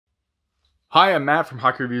Hi, I'm Matt from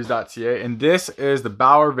HockeyReviews.ca, and this is the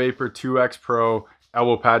Bauer Vapor 2X Pro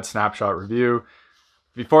elbow pad snapshot review.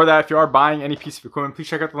 Before that, if you are buying any piece of equipment, please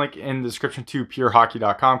check out the link in the description to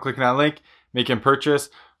purehockey.com. Clicking that link, making purchase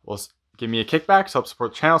will give me a kickback to help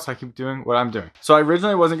support the channel so I keep doing what I'm doing. So I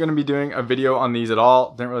originally wasn't going to be doing a video on these at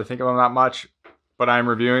all. Didn't really think of them that much, but I'm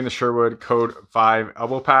reviewing the Sherwood Code 5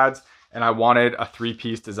 elbow pads, and I wanted a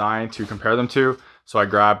three-piece design to compare them to. So I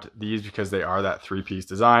grabbed these because they are that three-piece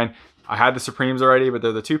design. I had the Supremes already, but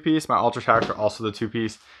they're the two-piece. My Ultra Tracks are also the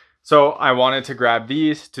two-piece. So I wanted to grab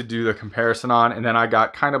these to do the comparison on, and then I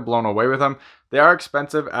got kind of blown away with them. They are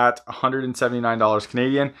expensive at $179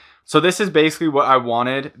 Canadian. So this is basically what I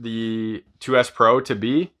wanted the 2S Pro to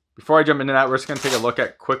be. Before I jump into that, we're just gonna take a look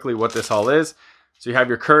at quickly what this all is. So you have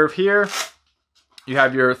your curve here. You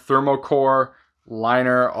have your thermocore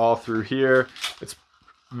liner all through here. It's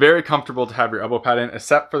very comfortable to have your elbow pad in,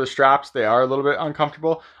 except for the straps. They are a little bit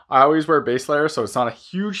uncomfortable. I always wear base layer, so it's not a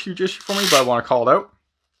huge issue for me, but I want to call it out.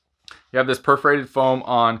 You have this perforated foam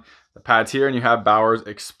on the pads here, and you have Bauer's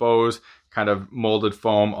exposed kind of molded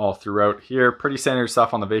foam all throughout here. Pretty standard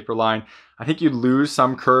stuff on the Vapor line. I think you'd lose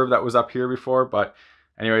some curve that was up here before, but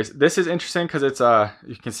anyways, this is interesting because it's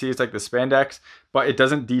you can see it's like the spandex, but it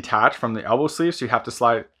doesn't detach from the elbow sleeve, so you have to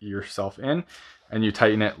slide yourself in and you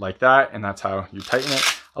tighten it like that, and that's how you tighten it.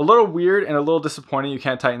 A little weird and a little disappointing you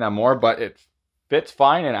can't tighten that more, but it fits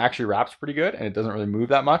fine and actually wraps pretty good, and it doesn't really move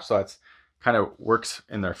that much, so that's kind of works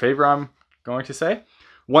in their favor, I'm going to say.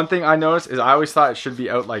 One thing I noticed is I always thought it should be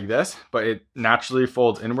out like this, but it naturally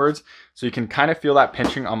folds inwards, so you can kind of feel that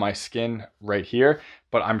pinching on my skin right here,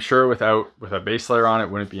 but I'm sure with a base layer on it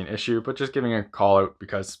wouldn't be an issue, but just giving a call out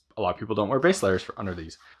because a lot of people don't wear base layers under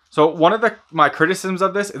these. So one of my criticisms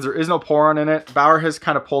of this is there is no pour-on in it. Bauer has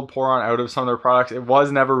kind of pulled pour-on out of some of their products. It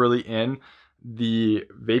was never really in the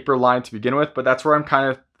Vapor line to begin with, but that's where I'm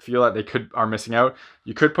kind of feel that they are missing out.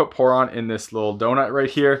 You could put pour-on in this little donut right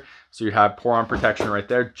here, so you have pour-on protection right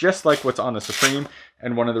there, just like what's on the Supreme.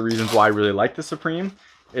 And one of the reasons why I really like the Supreme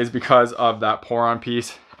is because of that pour-on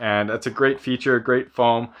piece, and that's a great feature, great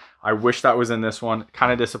foam. I wish that was in this one.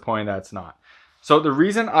 Kind of disappointing that it's not. So the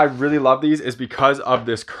reason I really love these is because of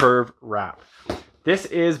this curve wrap. This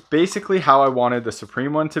is basically how I wanted the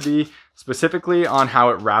Supreme one to be, specifically on how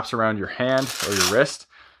it wraps around your hand or your wrist.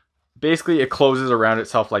 Basically, it closes around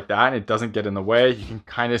itself like that, and it doesn't get in the way. You can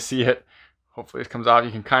kind of see it. Hopefully it comes off.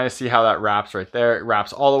 You can kind of see how that wraps right there. It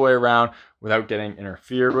wraps all the way around without getting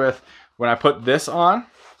interfered with. When I put this on,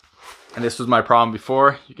 and this was my problem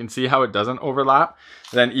before, you can see how it doesn't overlap.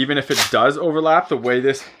 Then even if it does overlap, the way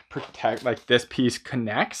this this piece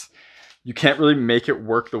connects, you can't really make it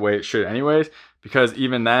work the way it should anyways, because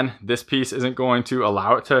even then, this piece isn't going to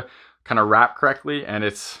allow it to kind of wrap correctly, and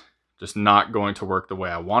it's just not going to work the way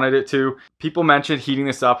I wanted it to. People mentioned heating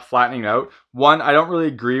this up, flattening it out. One, I don't really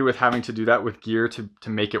agree with having to do that with gear to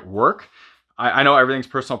make it work. I know everything's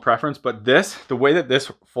personal preference, but the way that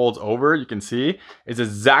this folds over, you can see, is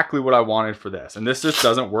exactly what I wanted for this. And this just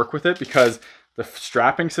doesn't work with it because the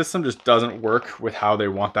strapping system just doesn't work with how they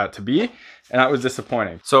want that to be. And that was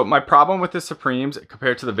disappointing. So my problem with the Supremes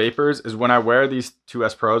compared to the Vapors is when I wear these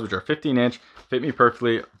 2S Pros, which are 15-inch, fit me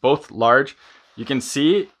perfectly, both large, you can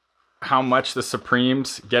see how much the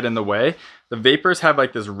Supremes get in the way. The Vapors have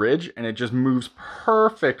like this ridge, and it just moves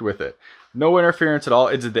perfect with it. No interference at all.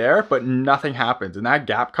 It's there, but nothing happens. And that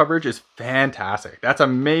gap coverage is fantastic. That's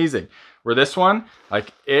amazing. Where this one,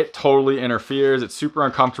 like, it totally interferes. It's super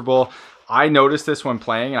uncomfortable. I noticed this when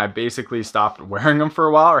playing, and I basically stopped wearing them for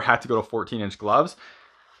a while, or had to go to 14-inch gloves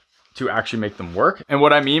to actually make them work. And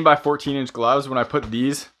what I mean by 14-inch gloves, when I put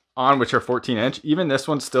these on, which are 14-inch, even this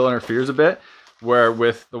one still interferes a bit, where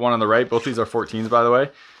with the one on the right, both these are 14s by the way,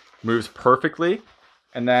 moves perfectly.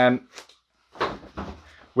 And then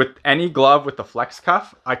with any glove with the flex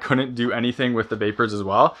cuff, I couldn't do anything with the Vapors as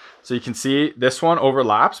well. So you can see this one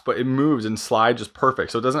overlaps, but it moves and slides just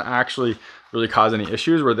perfect. So it doesn't actually really cause any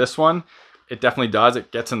issues, where this one, it definitely does.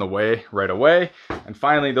 It gets in the way right away. And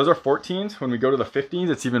finally, those are 14s. When we go to the 15s,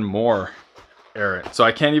 it's even more errant. So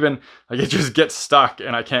I can't even, like, it just gets stuck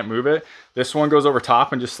and I can't move it. This one goes over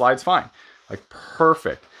top and just slides fine. Like,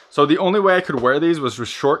 perfect. So the only way I could wear these was with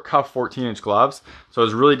short cuff 14-inch gloves. So I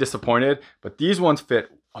was really disappointed, but these ones fit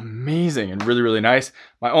amazing and really, really nice.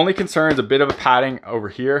 My only concern is a bit of a padding over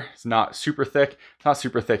here. It's not super thick, not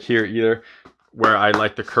super thick here either, where I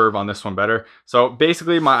like the curve on this one better. So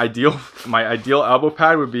basically my ideal elbow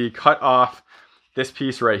pad would be cut off this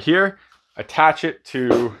piece right here, attach it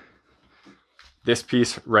to this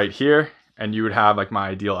piece right here, and you would have like my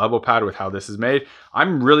ideal elbow pad with how this is made.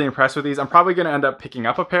 I'm really impressed with these. I'm probably gonna end up picking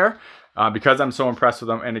up a pair because I'm so impressed with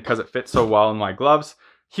them and because it fits so well in my gloves.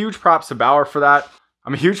 huge props to Bauer for that.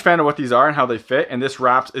 I'm a huge fan of what these are and how they fit, and this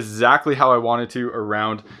wraps exactly how I wanted to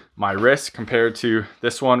around my wrist compared to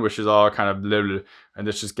this one, which is all kind of blah, blah, and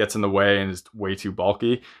this just gets in the way and is way too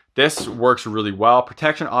bulky. This works really well.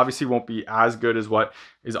 Protection obviously won't be as good as what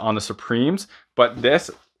is on the Supremes, but this,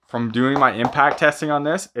 from doing my impact testing on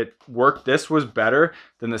this, it worked. This was better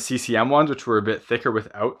than the CCM ones, which were a bit thicker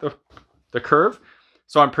without the curve.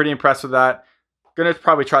 So I'm pretty impressed with that. Gonna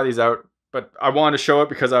probably try these out. But I wanted to show it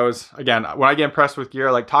because I was, again, when I get impressed with gear,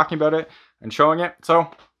 I like talking about it and showing it. So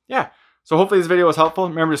yeah. So hopefully this video was helpful.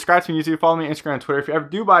 Remember to subscribe to me on YouTube, follow me on Instagram and Twitter. If you ever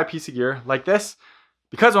do buy a piece of gear like this,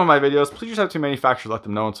 because of one of my videos, please reach out to manufacturers, let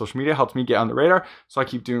them know on social media. It helps me get on the radar so I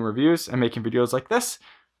keep doing reviews and making videos like this.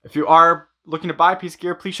 If you are looking to buy a piece of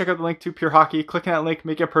gear, please check out the link to Pure Hockey. Clicking that link,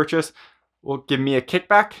 make a purchase, will give me a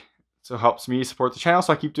kickback. So it helps me support the channel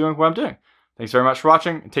so I keep doing what I'm doing. Thanks very much for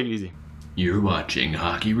watching and take it easy. You're watching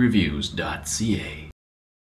HockeyReviews.ca.